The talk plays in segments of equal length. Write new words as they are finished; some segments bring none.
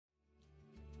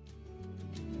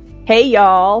Hey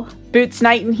y'all, Boots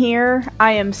Knighton here.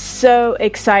 I am so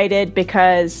excited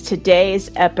because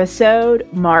today's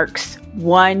episode marks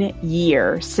 1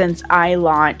 year since I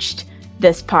launched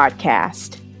this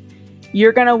podcast.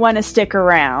 You're going to want to stick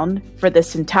around for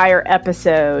this entire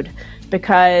episode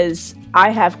because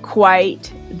I have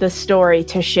quite the story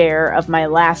to share of my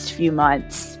last few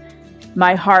months.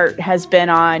 My heart has been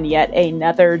on yet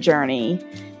another journey.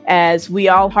 As we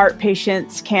all heart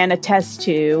patients can attest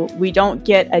to, we don't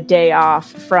get a day off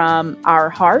from our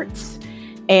hearts.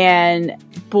 And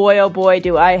boy, oh boy,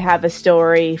 do I have a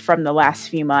story from the last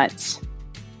few months.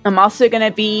 I'm also going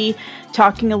to be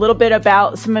talking a little bit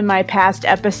about some of my past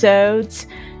episodes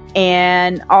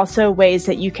and also ways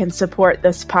that you can support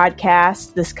this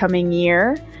podcast this coming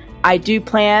year. I do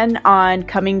plan on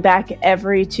coming back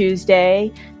every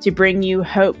Tuesday to bring you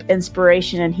hope,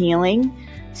 inspiration, and healing.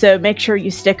 So make sure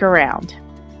you stick around.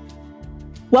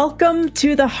 Welcome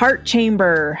to the Heart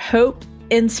Chamber, Hope,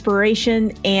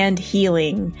 Inspiration, and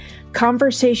Healing.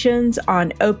 Conversations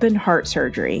on open heart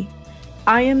surgery.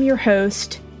 I am your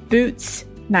host, Boots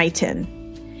Knighton.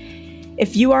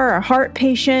 If you are a heart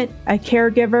patient, a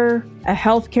caregiver, a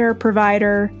healthcare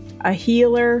provider, a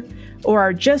healer, or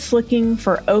are just looking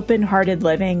for open-hearted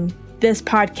living, this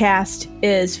podcast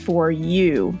is for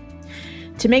you.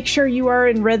 To make sure you are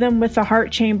in rhythm with the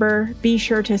Heart Chamber, be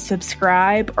sure to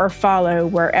subscribe or follow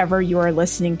wherever you are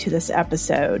listening to this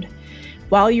episode.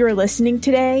 While you are listening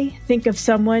today, think of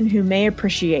someone who may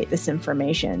appreciate this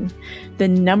information. The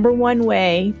number one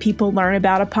way people learn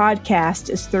about a podcast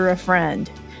is through a friend.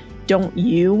 Don't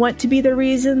you want to be the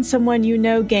reason someone you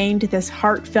know gained this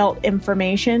heartfelt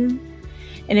information?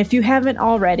 And if you haven't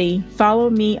already, follow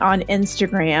me on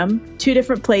Instagram, 2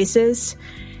 different places,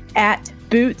 at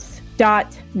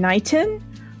boots.knighton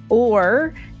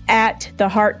or at the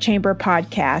Heart Chamber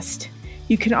Podcast.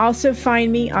 You can also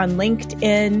find me on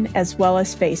LinkedIn as well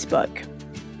as Facebook.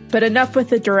 But enough with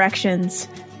the directions.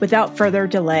 Without further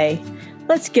delay,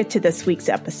 let's get to this week's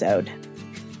episode.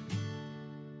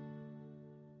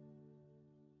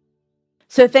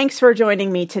 So thanks for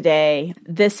joining me today.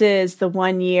 This is the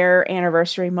 1-year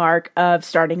anniversary mark of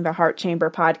starting the Heart Chamber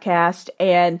Podcast,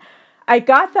 and I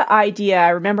got the idea. I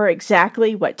remember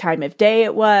exactly what time of day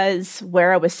it was,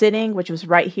 where I was sitting, which was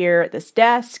right here at this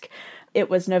desk. It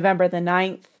was November the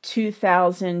 9th,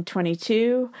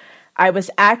 2022. I was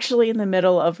actually in the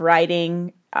middle of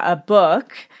writing a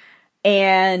book,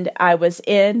 and I was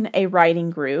in a writing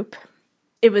group.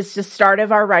 It was the start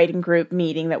of our writing group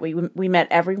meeting that we met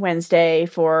every Wednesday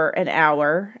for an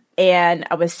hour. And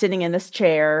I was sitting in this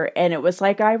chair, and it was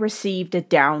like I received a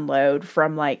download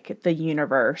from like the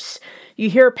universe. You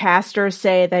hear pastors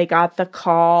say they got the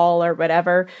call or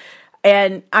whatever.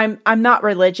 And I'm not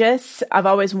religious. I've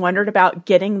always wondered about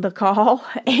getting the call.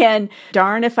 And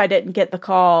darn if I didn't get the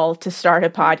call to start a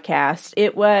podcast.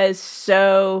 It was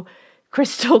so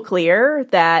crystal clear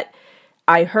that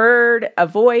I heard a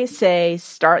voice say,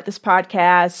 start this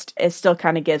podcast. It still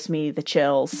kind of gives me the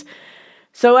chills.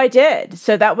 So I did.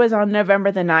 So that was on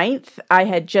November the 9th. I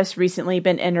had just recently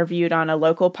been interviewed on a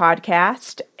local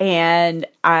podcast, and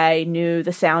I knew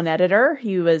the sound editor.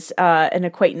 He was an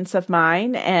acquaintance of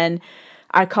mine, and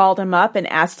I called him up and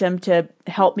asked him to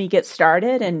help me get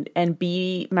started and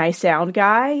be my sound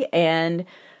guy, and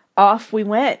off we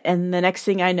went. And the next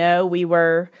thing I know, we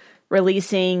were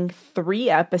releasing 3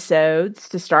 episodes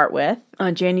to start with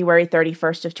on January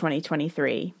 31st of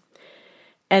 2023.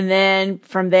 And then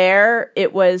from there,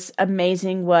 it was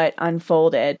amazing what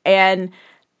unfolded. And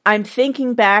I'm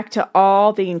thinking back to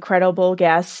all the incredible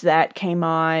guests that came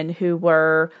on who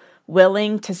were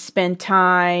willing to spend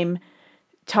time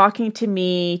talking to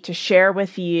me to share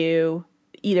with you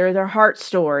either their heart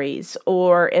stories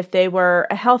or if they were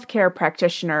a healthcare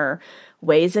practitioner,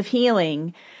 ways of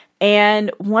healing.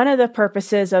 And one of the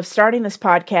purposes of starting this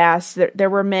podcast, there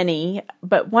were many,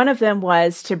 but one of them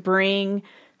was to bring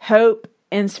hope,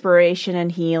 inspiration,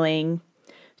 and healing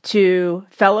to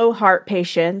fellow heart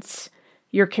patients,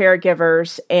 your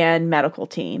caregivers, and medical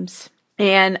teams.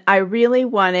 And I really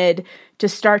wanted to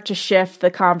start to shift the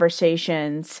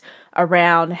conversations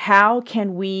around how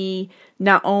can we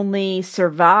not only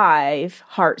survive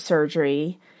heart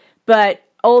surgery, but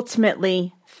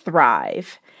ultimately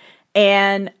thrive.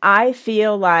 And I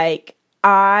feel like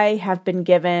I have been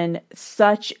given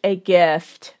such a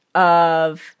gift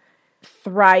of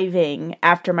thriving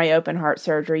after my open heart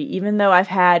surgery. Even though I've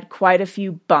had quite a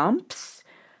few bumps,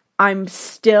 I'm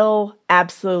still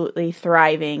absolutely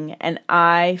thriving. And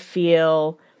I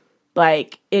feel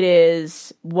like it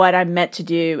is what I'm meant to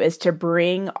do, is to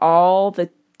bring all the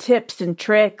tips and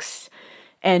tricks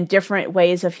and different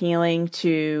ways of healing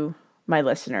to my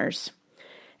listeners.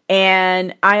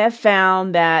 And I have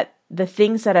found that the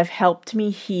things that have helped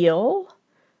me heal,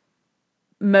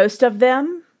 most of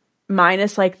them,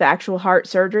 minus like the actual heart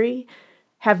surgery,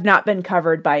 have not been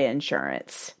covered by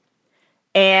insurance.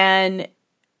 And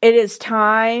it is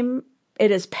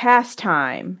past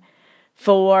time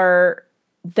for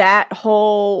that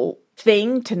whole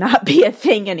thing to not be a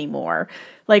thing anymore.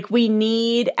 Like, we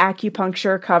need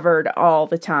acupuncture covered all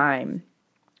the time.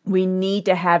 We need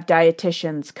to have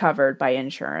dietitians covered by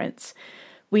insurance.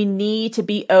 We need to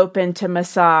be open to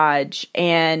massage,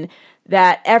 and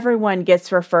that everyone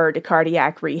gets referred to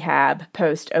cardiac rehab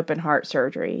post open heart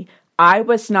surgery. I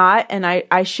was not, and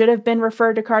I should have been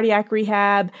referred to cardiac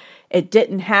rehab. It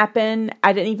didn't happen.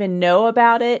 I didn't even know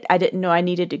about it. I didn't know I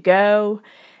needed to go.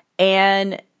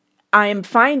 And I'm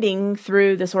finding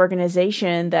through this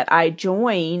organization that I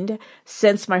joined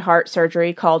since my heart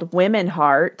surgery called Women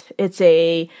Heart. It's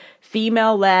a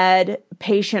female-led,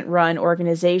 patient-run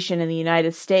organization in the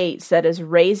United States that is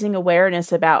raising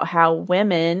awareness about how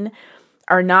women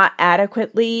are not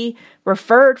adequately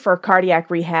referred for cardiac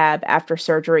rehab after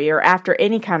surgery or after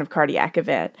any kind of cardiac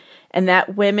event, and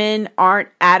that women aren't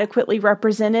adequately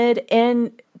represented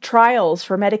in trials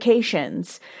for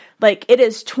medications. Like, it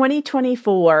is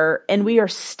 2024 and we are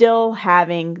still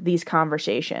having these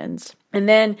conversations. And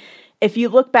then if you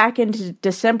look back into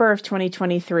December of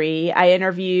 2023, I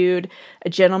interviewed a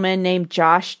gentleman named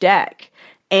Josh Deck.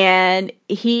 And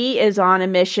he is on a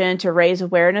mission to raise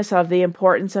awareness of the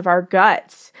importance of our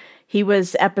guts. He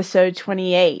was episode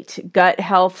 28, Gut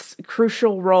Health's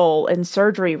Crucial Role in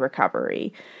Surgery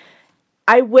Recovery.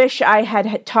 I wish I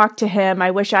had talked to him.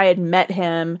 I wish I had met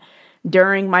him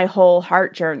during my whole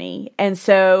heart journey. And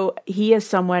so he is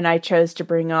someone I chose to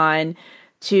bring on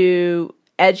to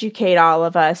educate all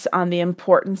of us on the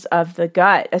importance of the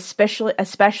gut,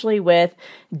 especially with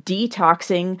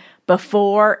detoxing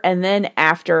before and then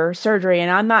after surgery. And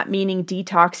I'm not meaning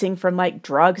detoxing from like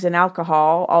drugs and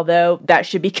alcohol, although that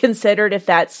should be considered if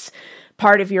that's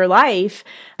part of your life.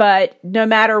 But no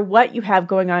matter what you have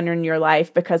going on in your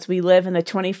life, because we live in the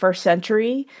 21st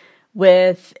century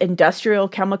with industrial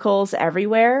chemicals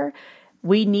everywhere,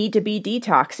 we need to be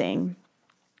detoxing.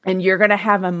 And you're going to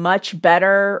have a much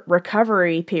better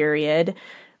recovery period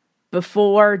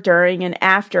before, during, and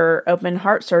after open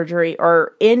heart surgery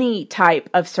or any type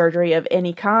of surgery of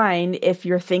any kind if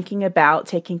you're thinking about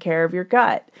taking care of your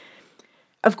gut.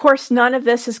 Of course, none of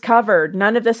this is covered.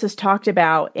 None of this is talked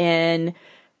about in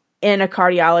a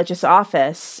cardiologist's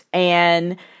office.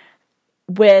 And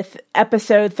with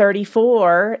episode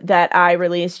 34 that I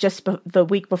released just the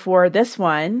week before this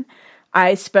one,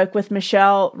 I spoke with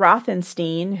Michelle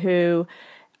Rothenstein, who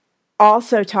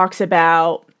also talks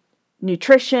about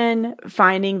nutrition,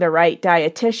 finding the right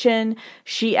dietitian.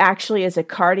 She actually is a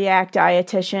cardiac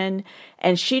dietitian,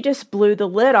 and she just blew the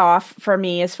lid off for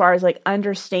me as far as like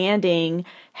understanding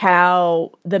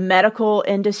how the medical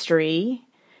industry,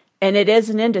 and it is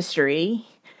an industry,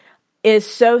 is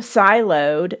so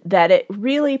siloed that it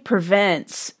really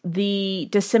prevents the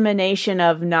dissemination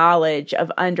of knowledge,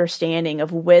 of understanding,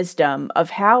 of wisdom,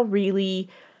 of how really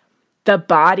the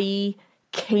body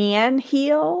can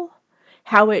heal,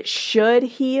 how it should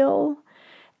heal,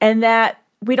 and that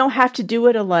we don't have to do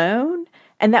it alone,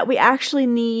 and that we actually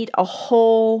need a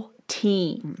whole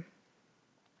team.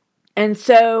 And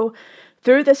so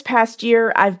through this past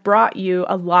year, I've brought you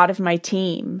a lot of my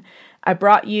team. I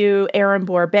brought you Erin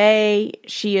Borbay.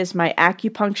 She is my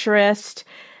acupuncturist.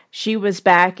 She was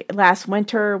back last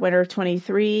winter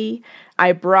 23.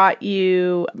 I brought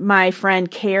you my friend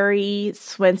Carrie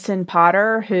Swenson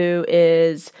Potter, who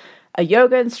is a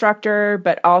yoga instructor,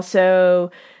 but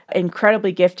also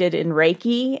incredibly gifted in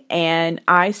Reiki. And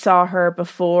I saw her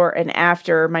before and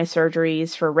after my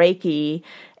surgeries for Reiki,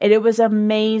 and it was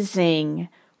amazing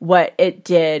what it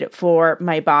did for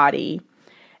my body.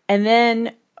 And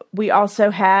then we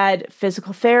also had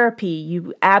physical therapy.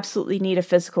 You absolutely need a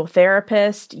physical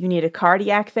therapist. You need a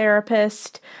cardiac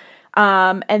therapist.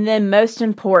 And then most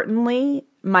importantly,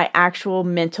 my actual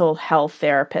mental health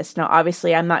therapist. Now,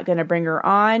 obviously, I'm not going to bring her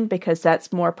on because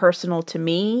that's more personal to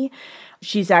me.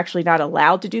 She's actually not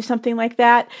allowed to do something like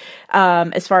that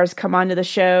as far as come onto the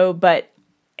show.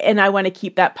 And I want to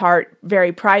keep that part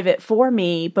very private for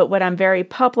me. But what I'm very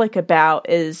public about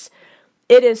is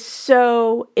it is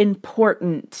so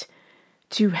important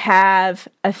to have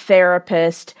a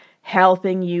therapist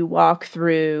helping you walk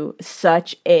through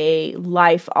such a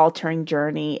life-altering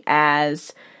journey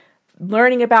as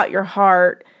learning about your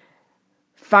heart,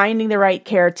 finding the right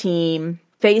care team,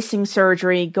 facing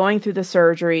surgery, going through the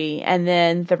surgery, and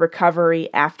then the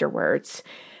recovery afterwards.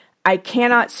 I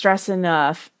cannot stress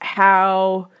enough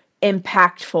how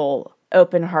impactful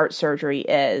open heart surgery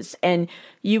is. And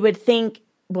you would think,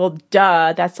 well,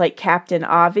 duh, that's like Captain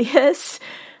Obvious.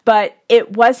 But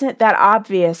it wasn't that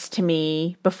obvious to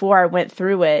me before I went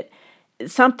through it.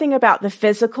 Something about the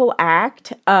physical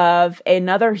act of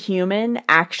another human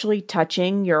actually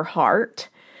touching your heart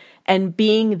and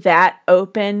being that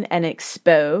open and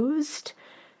exposed.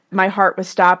 My heart was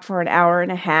stopped for an hour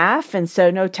and a half, and so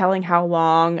no telling how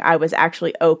long I was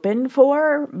actually open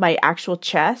for, my actual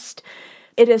chest.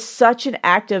 It is such an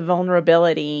act of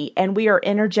vulnerability, and we are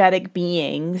energetic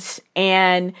beings,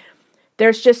 and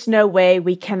there's just no way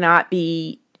we cannot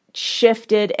be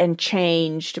shifted and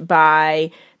changed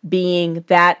by being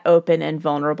that open and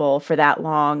vulnerable for that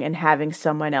long and having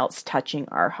someone else touching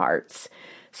our hearts.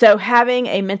 So having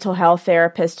a mental health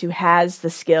therapist who has the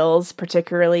skills,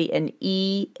 particularly in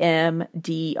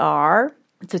EMDR,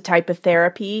 it's a type of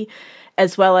therapy,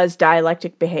 as well as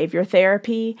dialectic behavior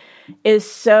therapy, is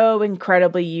so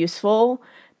incredibly useful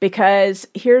because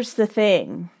here's the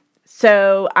thing.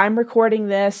 So I'm recording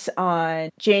this on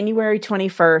January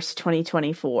 21st,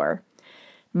 2024.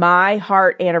 My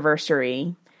heart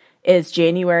anniversary is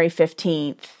January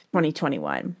 15th,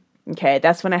 2021. Okay,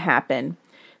 that's when it happened.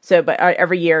 So, but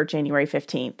every year, January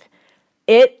 15th.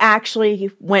 It actually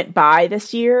went by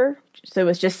this year, so it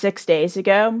was just 6 days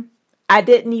ago. I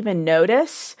didn't even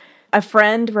notice. A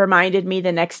friend reminded me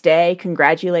the next day,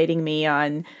 congratulating me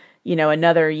on,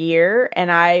 another year.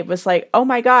 And I was like, oh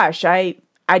my gosh, I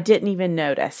didn't even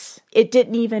notice. It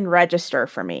didn't even register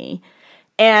for me.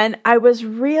 And I was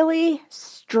really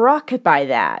struck by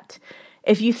that.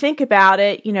 If you think about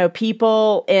it,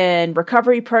 people in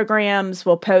recovery programs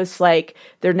will post like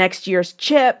their next year's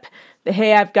chip.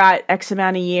 Hey, I've got X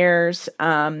amount of years.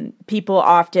 People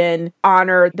often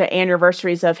honor the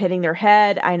anniversaries of hitting their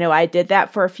head. I know I did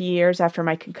that for a few years after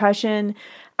my concussion.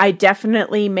 I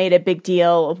definitely made a big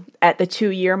deal at the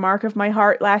 2-year mark of my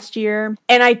heart last year.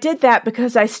 And I did that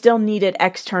because I still needed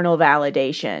external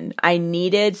validation. I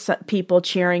needed people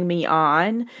cheering me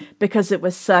on because it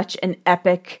was such an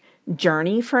epic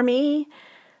journey for me.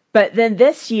 But then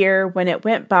this year, when it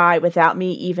went by without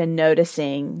me even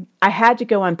noticing, I had to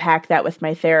go unpack that with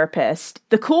my therapist.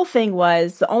 The cool thing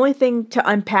was, the only thing to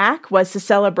unpack was the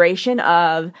celebration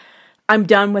of, I'm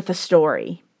done with the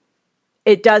story.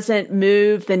 It doesn't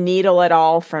move the needle at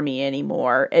all for me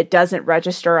anymore. It doesn't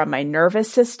register on my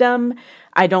nervous system.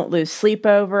 I don't lose sleep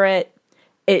over it.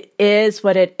 It is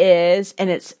what it is, and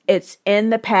it's in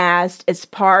the past. It's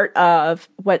part of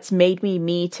what's made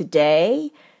me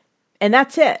today, and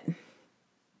that's it.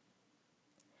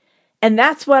 And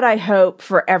that's what I hope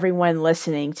for everyone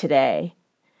listening today.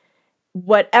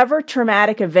 Whatever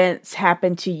traumatic events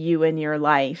happen to you in your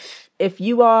life, if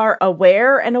you are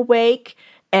aware and awake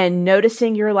and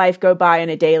noticing your life go by on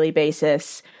a daily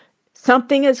basis,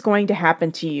 something is going to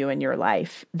happen to you in your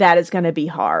life that is going to be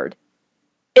hard.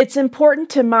 It's important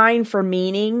to mine for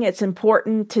meaning. It's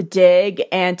important to dig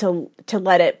and to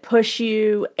let it push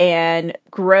you and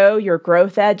grow your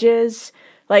growth edges.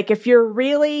 Like if you're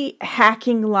really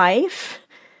hacking life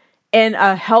in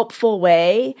a helpful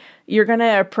way, you're going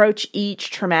to approach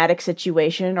each traumatic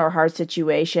situation or hard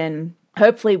situation,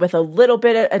 hopefully with a little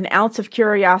bit of an ounce of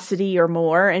curiosity or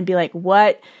more, and be like,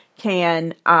 what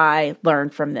can I learn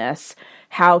from this?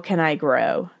 How can I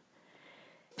grow?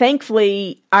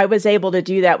 Thankfully, I was able to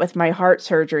do that with my heart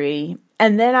surgery.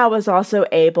 And then I was also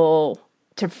able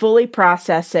to fully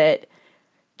process it,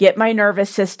 get my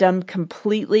nervous system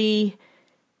completely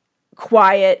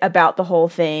quiet about the whole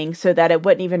thing so that it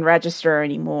wouldn't even register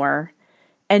anymore.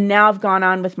 And now I've gone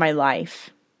on with my life.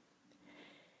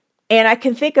 And I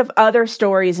can think of other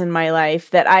stories in my life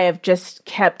that I have just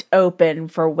kept open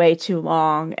for way too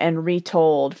long and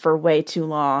retold for way too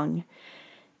long.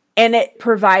 And it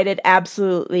provided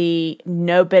absolutely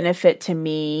no benefit to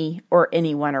me or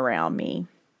anyone around me.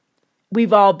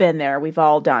 We've all been there. We've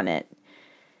all done it.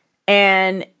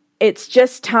 And it's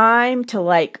just time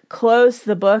to close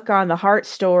the book on the heart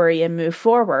story and move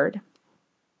forward.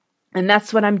 And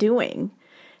that's what I'm doing.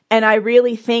 And I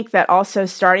really think that also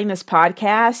starting this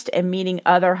podcast and meeting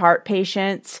other heart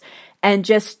patients and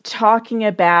just talking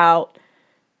about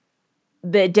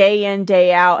the day in,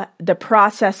 day out, the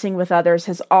processing with others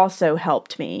has also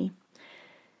helped me.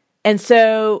 And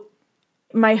so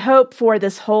my hope for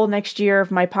this whole next year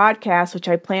of my podcast, which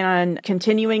I plan on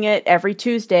continuing it every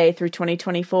Tuesday through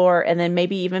 2024, and then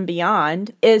maybe even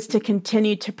beyond, is to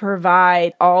continue to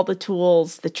provide all the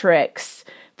tools, the tricks,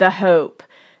 the hope,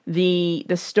 the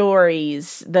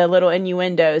stories, the little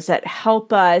innuendos that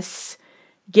help us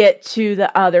get to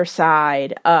the other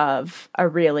side of a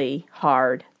really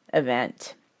hard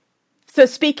event. So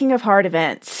speaking of hard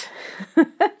events,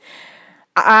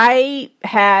 I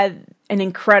had an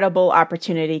incredible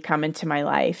opportunity come into my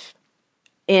life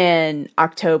in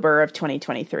October of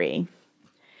 2023.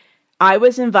 I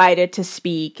was invited to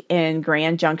speak in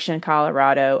Grand Junction,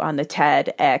 Colorado on the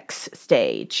TEDx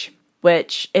stage,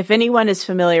 which, if anyone is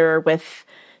familiar with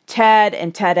TED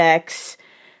and TEDx,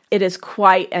 it is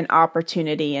quite an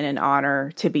opportunity and an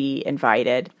honor to be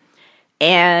invited.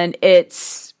 And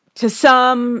it's, to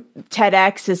some,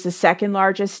 TEDx is the second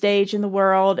largest stage in the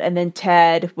world, and then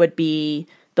TED would be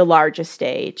the largest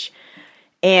stage.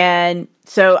 And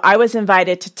so I was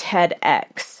invited to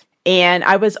TEDx. And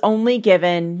I was only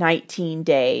given 19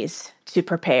 days to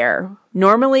prepare.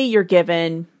 Normally, you're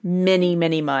given many,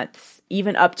 many months,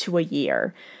 even up to a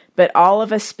year. But all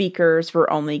of us speakers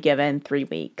were only given 3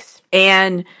 weeks.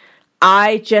 And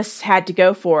I just had to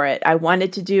go for it. I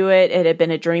wanted to do it. It had been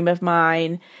a dream of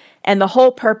mine. And the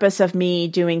whole purpose of me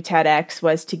doing TEDx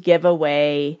was to give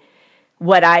away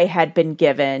what I had been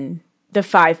given the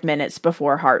 5 minutes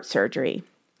before heart surgery.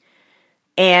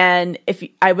 And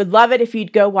I would love it if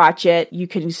you'd go watch it. You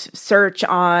can search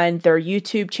on their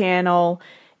YouTube channel.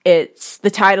 The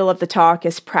title of the talk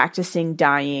is Practicing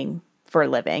Dying for a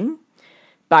Living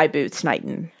by Boots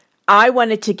Knighton. I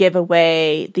wanted to give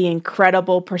away the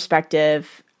incredible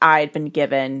perspective I'd been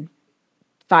given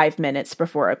 5 minutes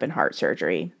before open heart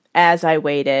surgery as I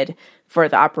waited for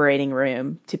the operating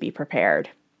room to be prepared.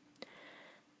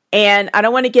 And I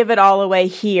don't want to give it all away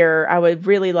here. I would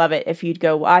really love it if you'd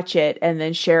go watch it and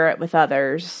then share it with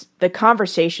others. The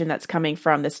conversation that's coming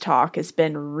from this talk has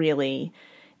been really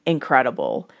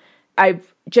incredible. I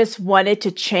just wanted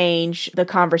to change the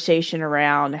conversation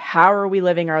around how are we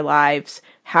living our lives?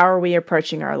 How are we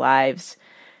approaching our lives?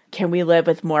 Can we live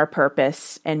with more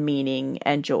purpose and meaning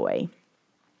and joy?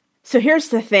 So here's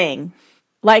the thing.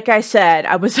 Like I said,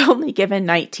 I was only given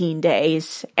 19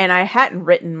 days and I hadn't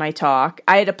written my talk.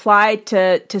 I had applied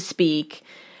to speak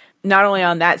not only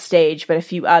on that stage, but a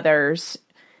few others.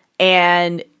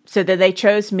 And so that they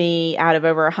chose me out of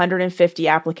over 150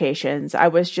 applications. I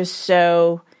was just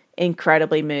so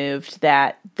incredibly moved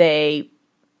that they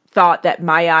thought that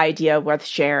my idea worth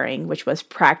sharing, which was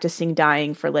practicing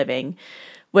dying for living,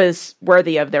 was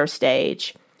worthy of their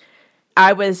stage.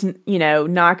 I was,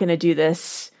 not going to do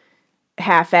this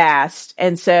half-assed.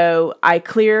 And so I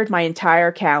cleared my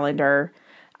entire calendar.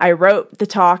 I wrote the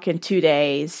talk in 2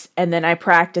 days, and then I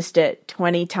practiced it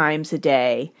 20 times a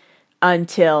day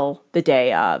until the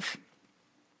day of.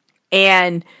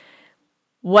 And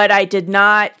what I did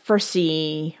not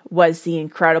foresee was the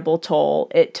incredible toll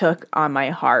it took on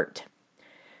my heart.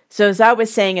 So as I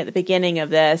was saying at the beginning of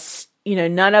this,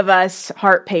 none of us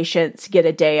heart patients get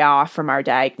a day off from our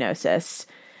diagnosis.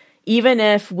 Even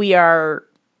if we are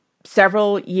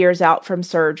several years out from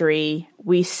surgery,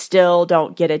 we still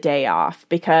don't get a day off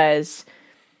because,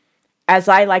 as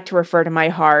I like to refer to my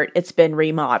heart, it's been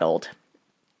remodeled.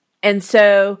 And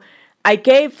so I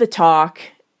gave the talk.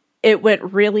 It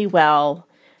went really well.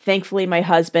 Thankfully, my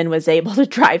husband was able to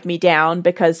drive me down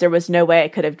because there was no way I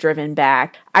could have driven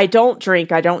back. I don't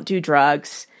drink. I don't do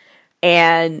drugs.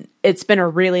 And it's been a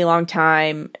really long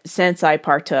time since I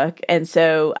partook. And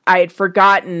so I had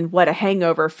forgotten what a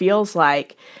hangover feels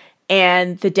like.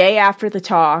 And the day after the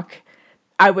talk,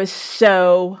 I was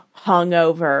so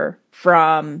hungover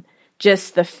from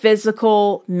just the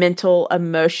physical, mental,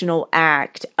 emotional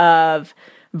act of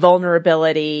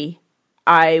vulnerability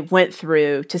I went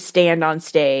through to stand on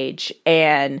stage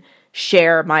and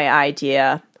share my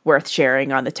idea worth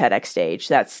sharing on the TEDx stage.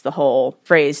 That's the whole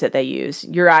phrase that they use,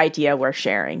 your idea worth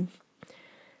sharing.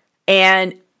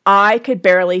 And I could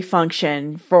barely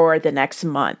function for the next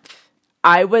month.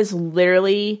 I was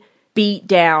literally beat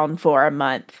down for a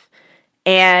month.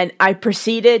 And I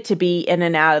proceeded to be in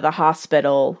and out of the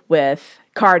hospital with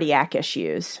cardiac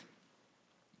issues.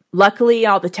 Luckily,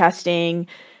 all the testing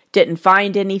didn't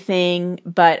find anything,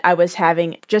 but I was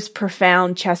having just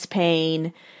profound chest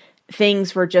pain.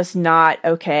 Things were just not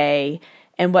okay.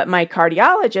 And what my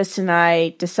cardiologist and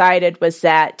I decided was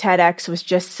that TEDx was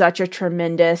just such a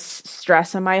tremendous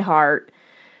stress on my heart.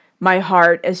 My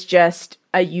heart is just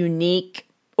a unique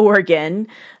organ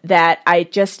that I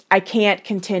can't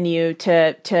continue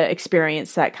to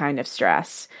experience that kind of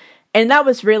stress. And that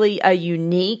was really a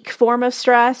unique form of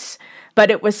stress, but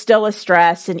it was still a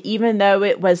stress. And even though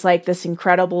it was like this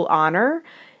incredible honor,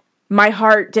 my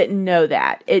heart didn't know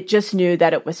that. It just knew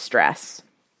that it was stress.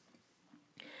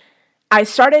 I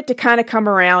started to kind of come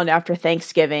around after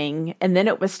Thanksgiving, and then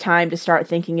it was time to start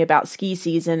thinking about ski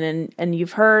season. And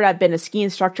you've heard I've been a ski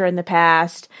instructor in the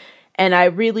past, and I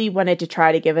really wanted to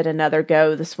try to give it another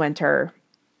go this winter.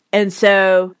 And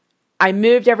so I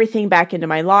moved everything back into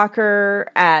my locker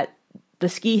at the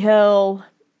ski hill.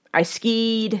 I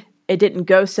skied. It didn't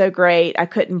go so great. I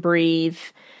couldn't breathe.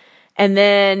 And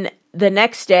then the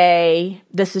next day,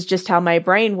 this is just how my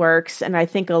brain works, and I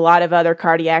think a lot of other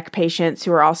cardiac patients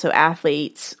who are also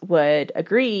athletes would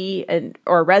agree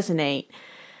or resonate.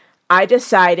 I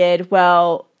decided,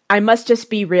 well, I must just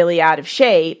be really out of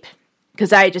shape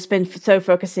because I had just been so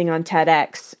focusing on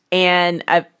TEDx and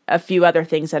a few other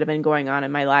things that have been going on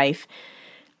in my life.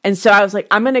 And so I was like,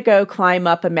 I'm going to go climb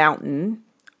up a mountain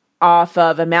off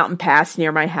of a mountain pass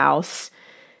near my house.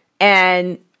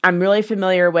 And I'm really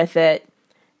familiar with it.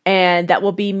 And that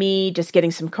will be me just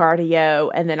getting some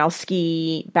cardio. And then I'll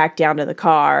ski back down to the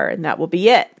car. And that will be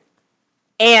it.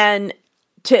 And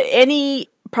to any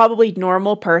probably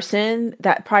normal person,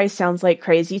 that probably sounds like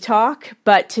crazy talk.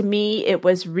 But to me, it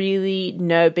was really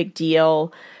no big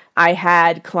deal. I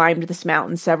had climbed this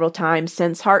mountain several times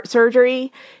since heart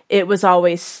surgery. It was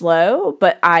always slow,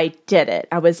 but I did it.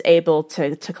 I was able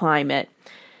to climb it.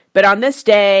 But on this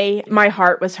day, my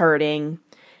heart was hurting.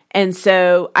 And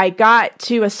so I got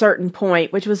to a certain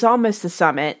point, which was almost the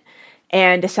summit,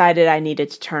 and decided I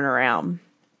needed to turn around.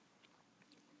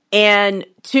 And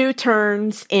 2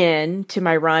 turns in to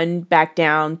my run back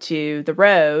down to the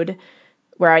road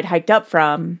where I'd hiked up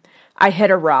from, I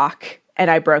hit a rock and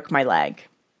I broke my leg.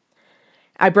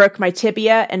 I broke my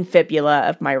tibia and fibula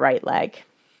of my right leg.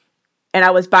 And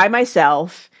I was by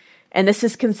myself, and this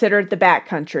is considered the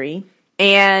backcountry.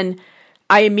 And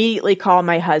I immediately called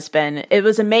my husband. It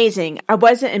was amazing. I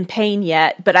wasn't in pain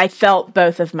yet, but I felt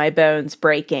both of my bones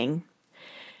breaking.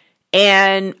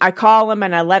 And I call him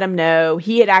and I let him know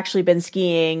he had actually been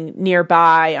skiing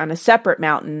nearby on a separate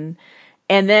mountain.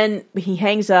 And then he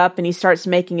hangs up and he starts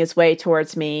making his way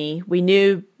towards me. We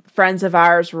knew friends of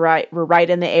ours were right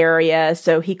in the area,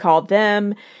 so he called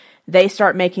them. They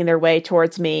start making their way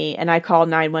towards me, and I call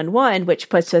 911, which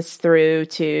puts us through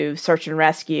to search and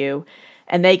rescue,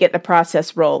 and they get the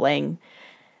process rolling.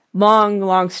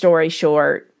 Long story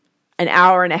short, an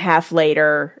hour and a half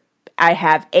later, I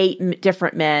have 8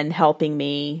 different men helping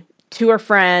me. 2 are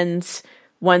friends,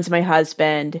 one's my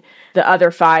husband. The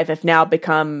other 5 have now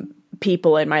become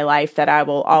people in my life that I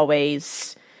will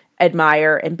always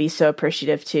admire and be so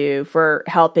appreciative to for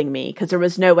helping me, because there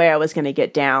was no way I was going to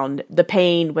get down. The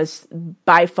pain was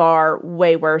by far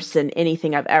way worse than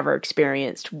anything I've ever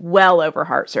experienced, well over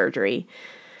heart surgery.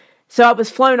 So I was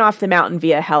flown off the mountain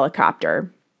via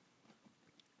helicopter.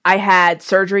 I had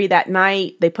surgery that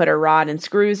night. They put a rod and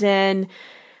screws in.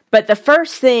 But the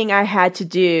first thing I had to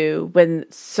do when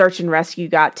search and rescue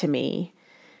got to me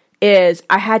is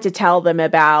I had to tell them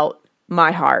about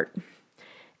my heart.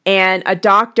 And a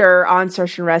doctor on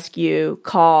search and rescue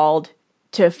called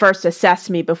to first assess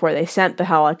me before they sent the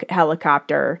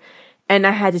helicopter. And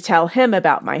I had to tell him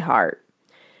about my heart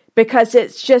because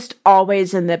it's just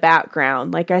always in the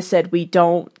background. Like I said, we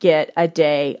don't get a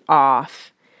day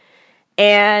off.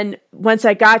 And once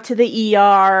I got to the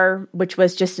ER, which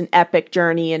was just an epic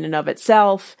journey in and of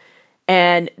itself,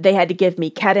 and they had to give me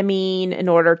ketamine in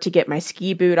order to get my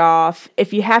ski boot off.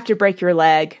 If you have to break your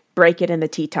leg, break it in the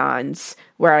Tetons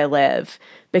where I live,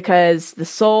 because the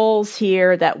souls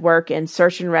here that work in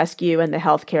search and rescue and the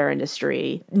healthcare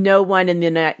industry, no one in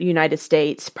the United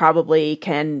States probably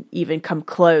can even come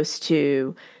close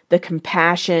to the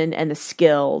compassion and the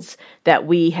skills that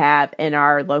we have in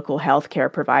our local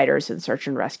healthcare providers and search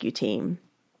and rescue team.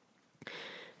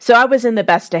 So I was in the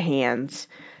best of hands.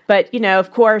 But,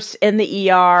 of course, in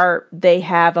the ER, they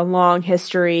have a long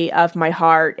history of my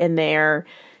heart in there.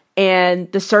 And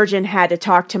the surgeon had to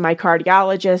talk to my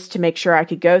cardiologist to make sure I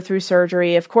could go through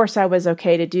surgery. Of course, I was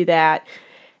okay to do that.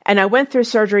 And I went through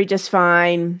surgery just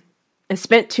fine. I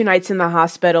spent 2 nights in the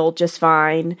hospital just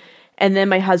fine. And then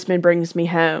my husband brings me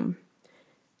home.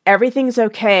 Everything's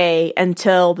okay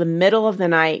until the middle of the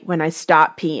night when I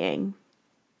stop peeing.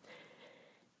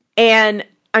 And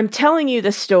I'm telling you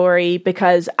the story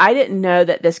because I didn't know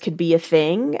that this could be a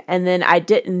thing, and then I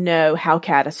didn't know how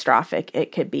catastrophic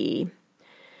it could be.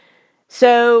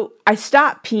 So I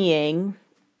stopped peeing.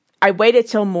 I waited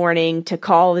till morning to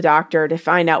call the doctor to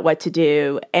find out what to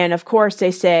do, and of course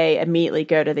they say immediately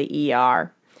go to the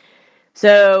ER.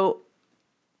 So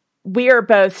we are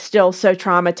both still so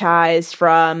traumatized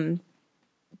from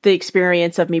the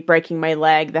experience of me breaking my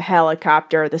leg, the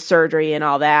helicopter, the surgery, and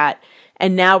all that.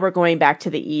 And now we're going back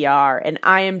to the ER, and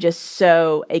I am just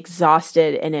so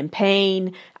exhausted and in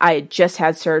pain. I had just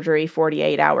had surgery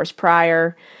 48 hours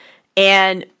prior,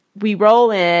 and we roll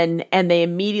in, and they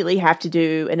immediately have to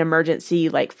do an emergency,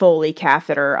 Foley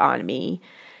catheter on me,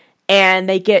 and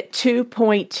they get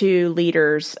 2.2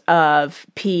 liters of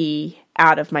pee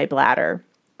out of my bladder,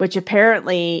 which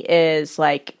apparently is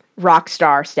rock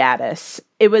star status.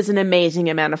 It was an amazing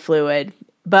amount of fluid,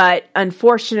 but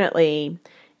unfortunately,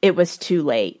 it was too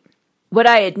late. What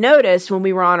I had noticed when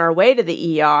we were on our way to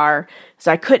the ER is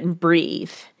I couldn't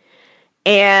breathe.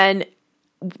 And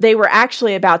they were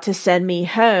actually about to send me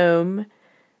home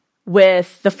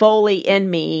with the Foley in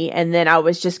me, and then I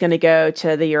was just going to go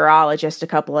to the urologist a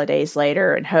couple of days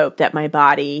later and hope that my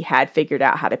body had figured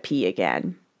out how to pee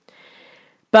again.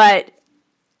 But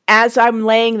as I'm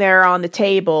laying there on the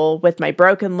table with my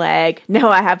broken leg, now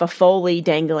I have a Foley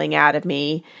dangling out of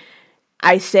me,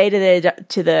 I say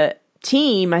to the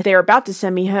team, they're about to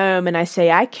send me home, and I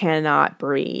say, I cannot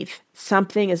breathe.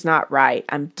 Something is not right.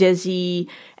 I'm dizzy,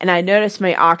 and I noticed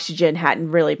my oxygen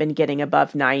hadn't really been getting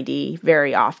above 90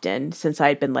 very often since I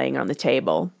had been laying on the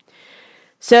table.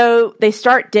 So they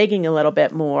start digging a little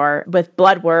bit more with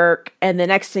blood work, and the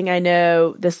next thing I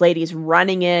know, this lady's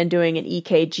running in, doing an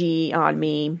EKG on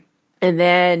me, and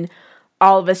then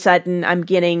all of a sudden, I'm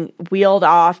getting wheeled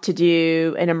off to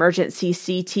do an emergency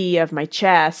CT of my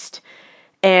chest.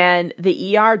 And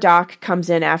the ER doc comes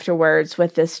in afterwards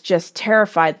with this just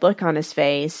terrified look on his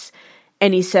face.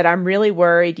 And he said, I'm really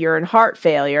worried you're in heart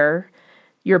failure.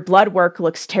 Your blood work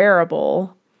looks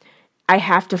terrible. I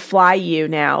have to fly you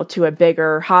now to a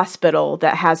bigger hospital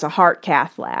that has a heart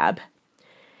cath lab.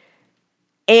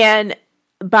 And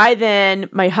by then,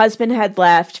 my husband had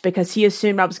left because he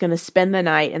assumed I was going to spend the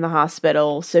night in the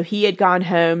hospital. So he had gone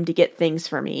home to get things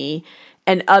for me.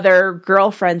 And other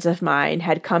girlfriends of mine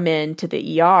had come in to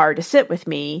the ER to sit with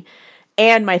me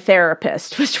and my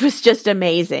therapist, which was just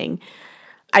amazing.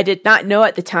 I did not know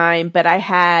at the time, but I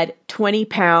had 20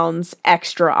 pounds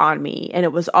extra on me, and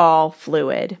it was all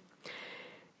fluid.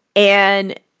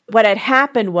 And what had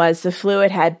happened was the fluid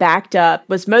had backed up,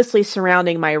 was mostly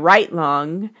surrounding my right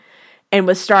lung, and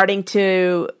was starting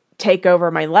to take over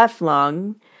my left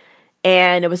lung,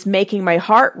 and it was making my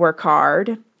heart work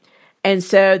hard. And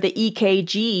so the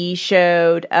EKG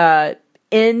showed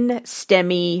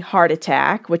in-STEMI heart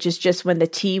attack, which is just when the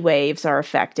T waves are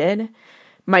affected.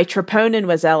 My troponin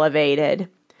was elevated.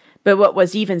 But what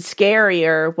was even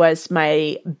scarier was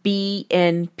my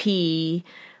BNP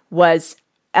was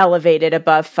elevated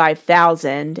above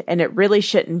 5,000, and it really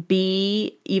shouldn't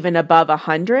be even above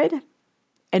 100.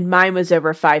 And mine was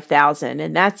over 5,000,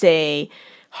 and that's a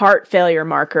heart failure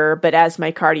marker, but as my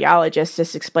cardiologist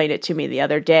just explained it to me the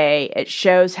other day, it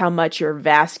shows how much your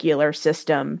vascular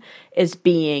system is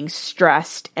being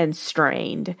stressed and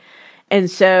strained.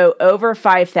 And so over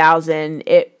 5,000,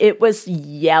 it was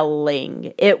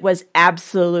yelling. It was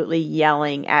absolutely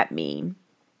yelling at me.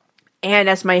 And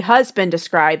as my husband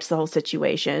describes the whole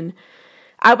situation,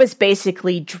 I was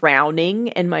basically drowning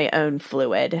in my own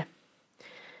fluid.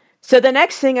 So the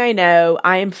next thing I know,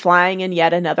 I am flying in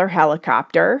yet another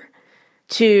helicopter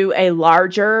to a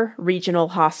larger regional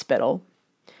hospital.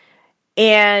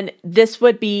 And this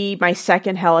would be my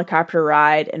second helicopter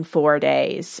ride in 4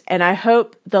 days. And I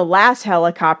hope the last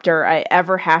helicopter I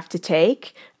ever have to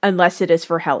take, unless it is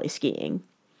for heli skiing.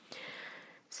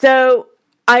 So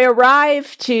I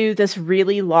arrived to this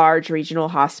really large regional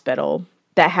hospital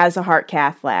that has a heart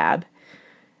cath lab.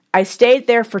 I stayed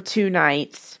there for 2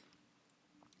 nights.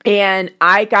 And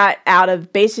I got out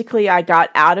of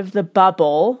the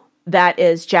bubble that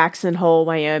is Jackson Hole,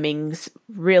 Wyoming's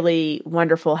really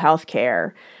wonderful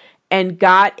healthcare, and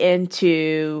got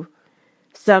into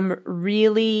some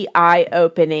really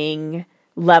eye-opening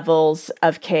levels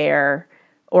of care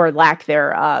or lack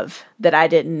thereof that I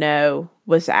didn't know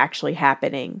was actually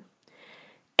happening.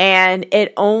 And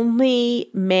it only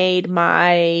made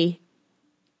my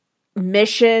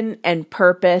mission and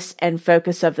purpose and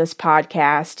focus of this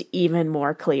podcast even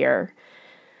more clear.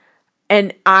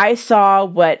 And I saw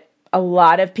what a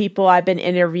lot of people I've been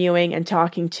interviewing and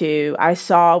talking to, I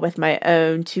saw with my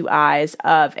own 2 eyes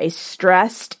of a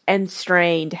stressed and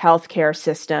strained healthcare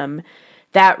system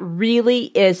that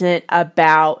really isn't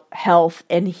about health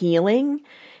and healing.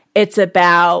 It's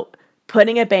about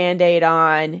putting a Band-Aid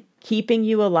on, keeping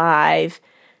you alive,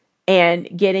 and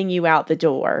getting you out the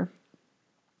door.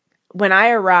 When I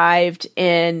arrived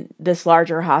in this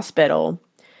larger hospital,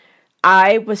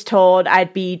 I was told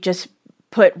I'd be just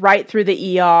put right through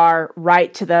the ER,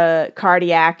 right to the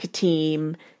cardiac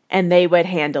team, and they would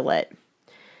handle it.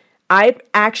 I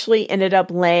actually ended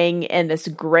up laying in this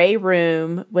gray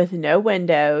room with no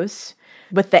windows,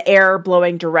 with the air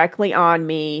blowing directly on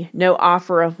me, no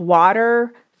offer of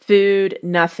water, food,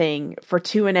 nothing, for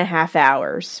 2.5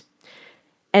 hours.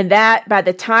 And that, by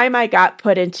the time I got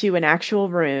put into an actual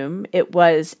room, it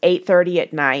was 8:30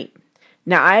 at night.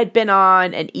 Now, I had been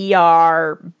on an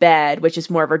ER bed, which is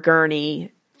more of a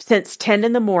gurney, since 10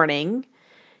 in the morning.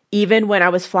 Even when I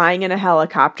was flying in a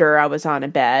helicopter, I was on a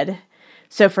bed.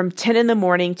 So from 10 in the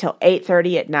morning till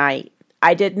 8:30 at night,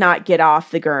 I did not get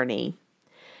off the gurney.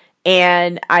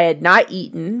 And I had not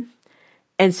eaten.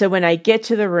 And so when I get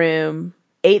to the room,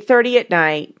 8:30 at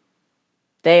night,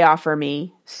 they offer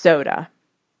me soda.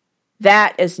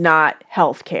 That is not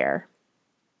healthcare.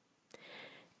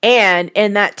 And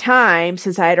in that time,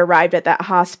 since I had arrived at that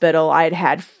hospital, I had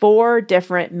had 4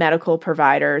 different medical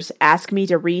providers ask me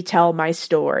to retell my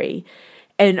story.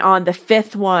 And on the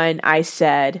 5th one, I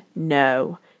said,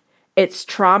 no, it's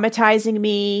traumatizing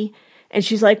me. And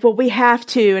she's like, well, we have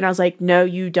to. And I was like, no,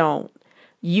 you don't.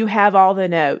 You have all the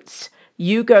notes.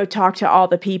 You go talk to all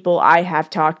the people I have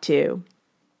talked to.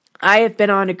 I have been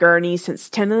on a gurney since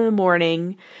 10 in the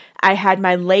morning. I had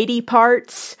my lady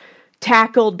parts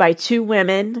tackled by 2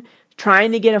 women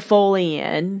trying to get a Foley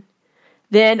in.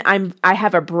 Then I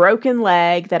have a broken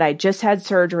leg that I just had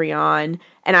surgery on,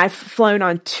 and I've flown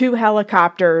on 2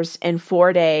 helicopters in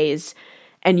 4 days.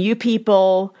 And you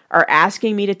people are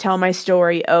asking me to tell my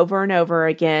story over and over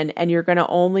again, and you're going to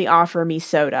only offer me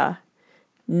soda.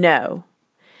 No.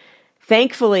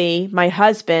 Thankfully, my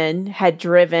husband had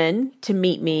driven to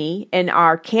meet me in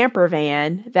our camper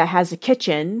van that has a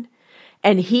kitchen,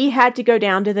 and he had to go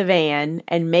down to the van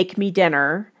and make me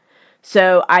dinner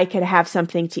so I could have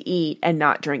something to eat and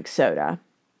not drink soda.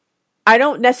 I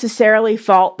don't necessarily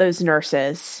fault those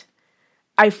nurses.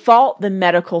 I fault the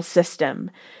medical system.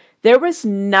 There was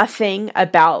nothing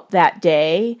about that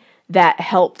day that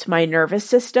helped my nervous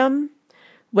system,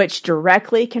 which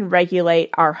directly can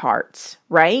regulate our hearts,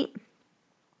 right?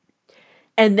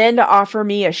 And then to offer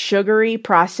me a sugary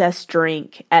processed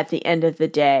drink at the end of the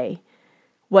day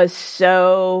was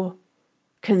so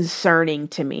concerning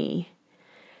to me.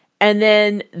 And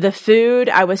then the food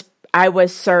I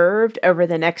was served over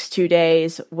the next 2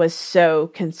 days was so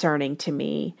concerning to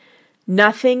me.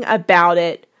 Nothing about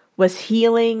it was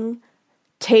healing,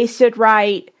 tasted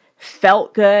right,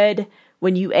 felt good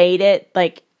when you ate it.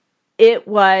 Like, it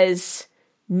was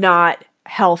not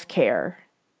healthcare.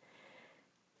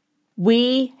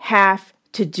 We have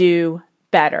to do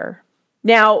better.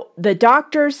 Now, the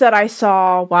doctors that I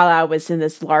saw while I was in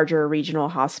this larger regional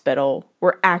hospital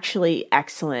were actually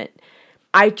excellent.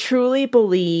 I truly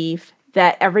believe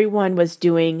that everyone was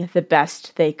doing the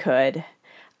best they could.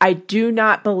 I do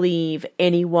not believe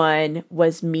anyone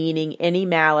was meaning any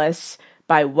malice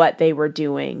by what they were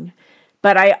doing.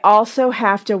 But I also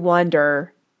have to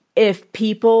wonder if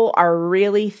people are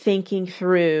really thinking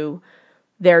through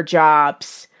their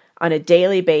jobs on a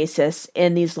daily basis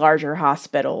in these larger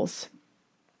hospitals.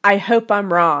 I hope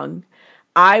I'm wrong.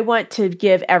 I want to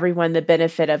give everyone the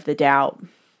benefit of the doubt.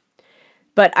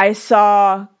 But I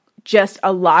saw just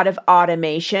a lot of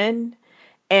automation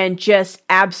and just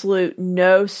absolute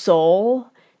no soul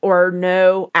or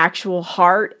no actual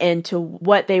heart into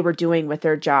what they were doing with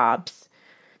their jobs.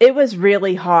 It was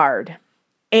really hard,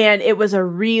 and it was a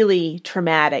really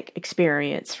traumatic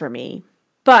experience for me.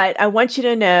 But I want you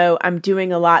to know I'm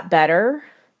doing a lot better.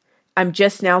 I'm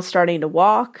just now starting to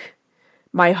walk.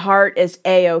 My heart is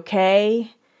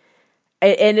A-okay.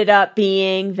 It ended up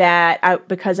being that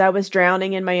because I was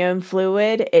drowning in my own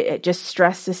fluid, it just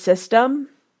stressed the system.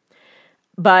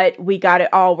 But we got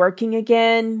it all working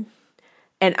again,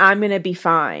 and I'm going to be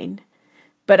fine.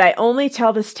 But I only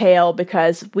tell this tale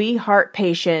because we heart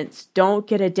patients don't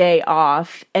get a day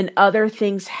off, and other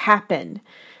things happen.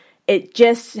 It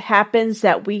just happens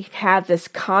that we have this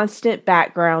constant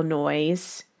background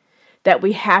noise that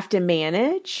we have to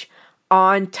manage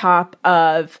on top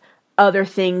of other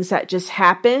things that just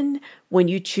happen when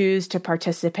you choose to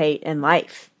participate in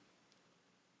life.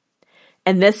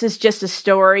 And this is just a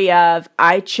story of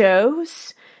I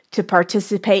chose to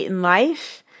participate in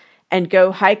life and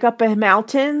go hike up a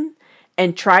mountain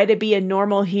and try to be a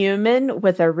normal human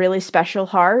with a really special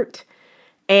heart,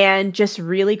 and just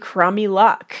really crummy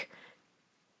luck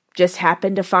just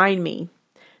happened to find me.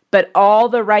 But all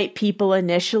the right people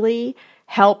initially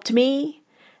helped me,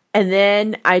 and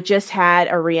then I just had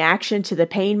a reaction to the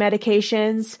pain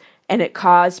medications, and it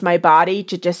caused my body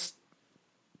to just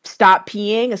stop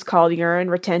peeing. It's called urine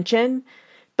retention,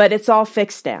 but it's all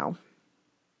fixed now.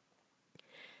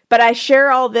 But I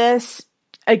share all this,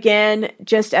 again,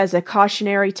 just as a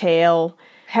cautionary tale.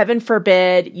 Heaven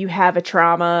forbid you have a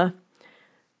trauma,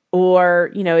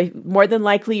 or, more than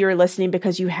likely you're listening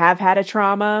because you have had a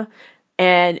trauma,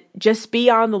 and just be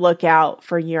on the lookout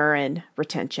for urine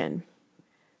retention.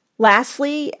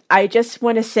 Lastly, I just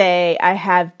want to say I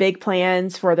have big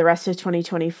plans for the rest of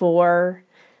 2024.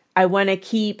 I want to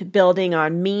keep building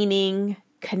on meaning,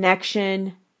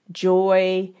 connection,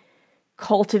 joy,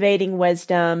 cultivating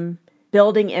wisdom,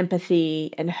 building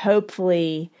empathy and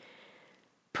hopefully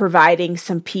providing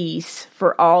some peace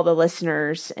for all the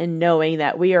listeners and knowing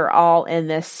that we are all in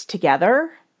this together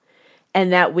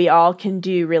and that we all can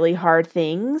do really hard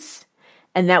things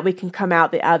and that we can come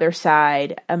out the other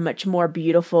side a much more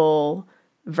beautiful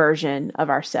version of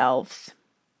ourselves.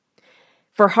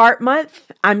 For Heart Month,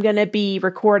 I'm going to be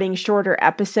recording shorter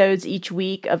episodes each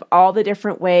week of all the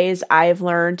different ways I have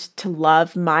learned to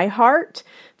love my heart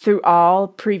through all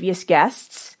previous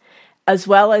guests, as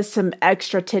well as some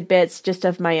extra tidbits just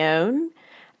of my own.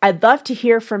 I'd love to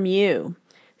hear from you.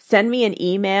 Send me an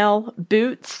email,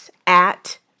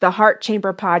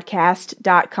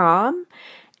 boots@theheartchamberpodcast.com,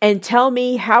 and tell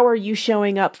me, how are you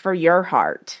showing up for your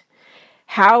heart?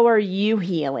 How are you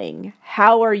healing?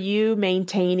 How are you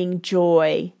maintaining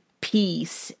joy,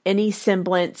 peace, any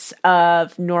semblance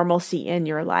of normalcy in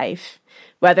your life?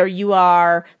 Whether you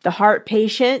are the heart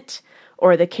patient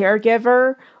or the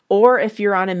caregiver, or if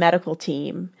you're on a medical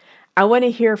team, I want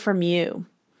to hear from you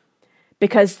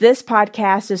because this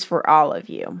podcast is for all of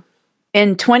you.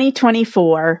 In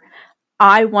 2024,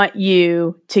 I want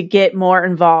you to get more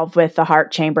involved with the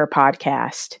Heart Chamber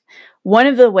podcast. One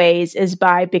of the ways is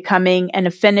by becoming an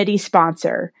affinity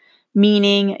sponsor,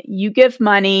 meaning you give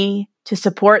money to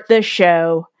support this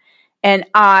show, and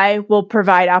I will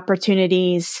provide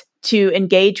opportunities to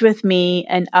engage with me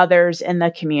and others in the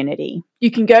community.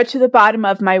 You can go to the bottom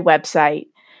of my website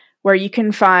where you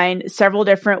can find several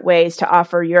different ways to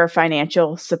offer your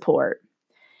financial support.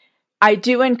 I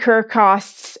do incur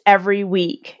costs every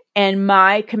week, and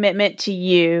my commitment to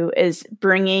you is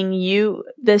bringing you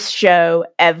this show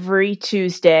every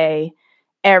Tuesday,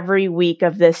 every week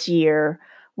of this year,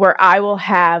 where I will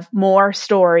have more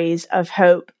stories of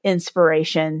hope,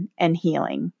 inspiration, and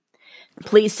healing.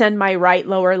 Please send my right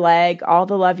lower leg all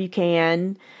the love you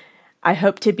can. I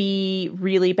hope to be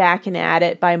really back and at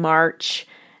it by March.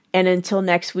 And until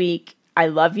next week, I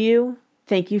love you.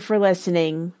 Thank you for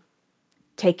listening.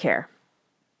 Take care.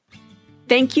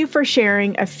 Thank you for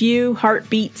sharing a few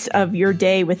heartbeats of your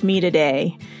day with me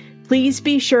today. Please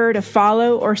be sure to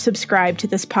follow or subscribe to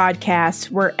this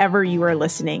podcast wherever you are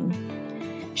listening.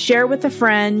 Share with a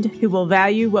friend who will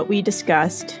value what we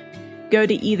discussed. Go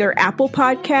to either Apple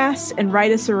Podcasts and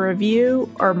write us a review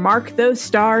or mark those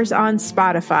stars on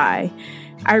Spotify.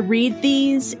 I read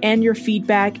these and your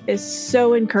feedback is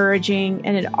so encouraging,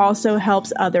 and it also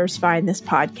helps others find this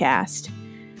podcast.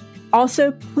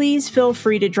 Also, please feel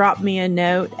free to drop me a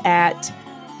note at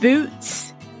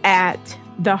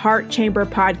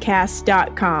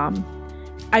boots@theheartchamberpodcast.com.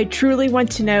 I truly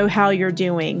want to know how you're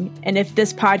doing and if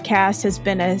this podcast has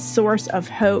been a source of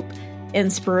hope,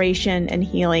 inspiration, and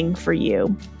healing for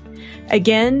you.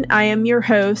 Again, I am your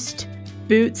host,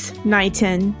 Boots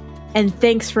Knighton, and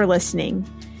thanks for listening.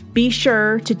 Be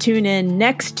sure to tune in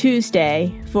next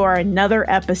Tuesday for another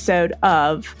episode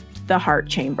of The Heart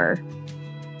Chamber.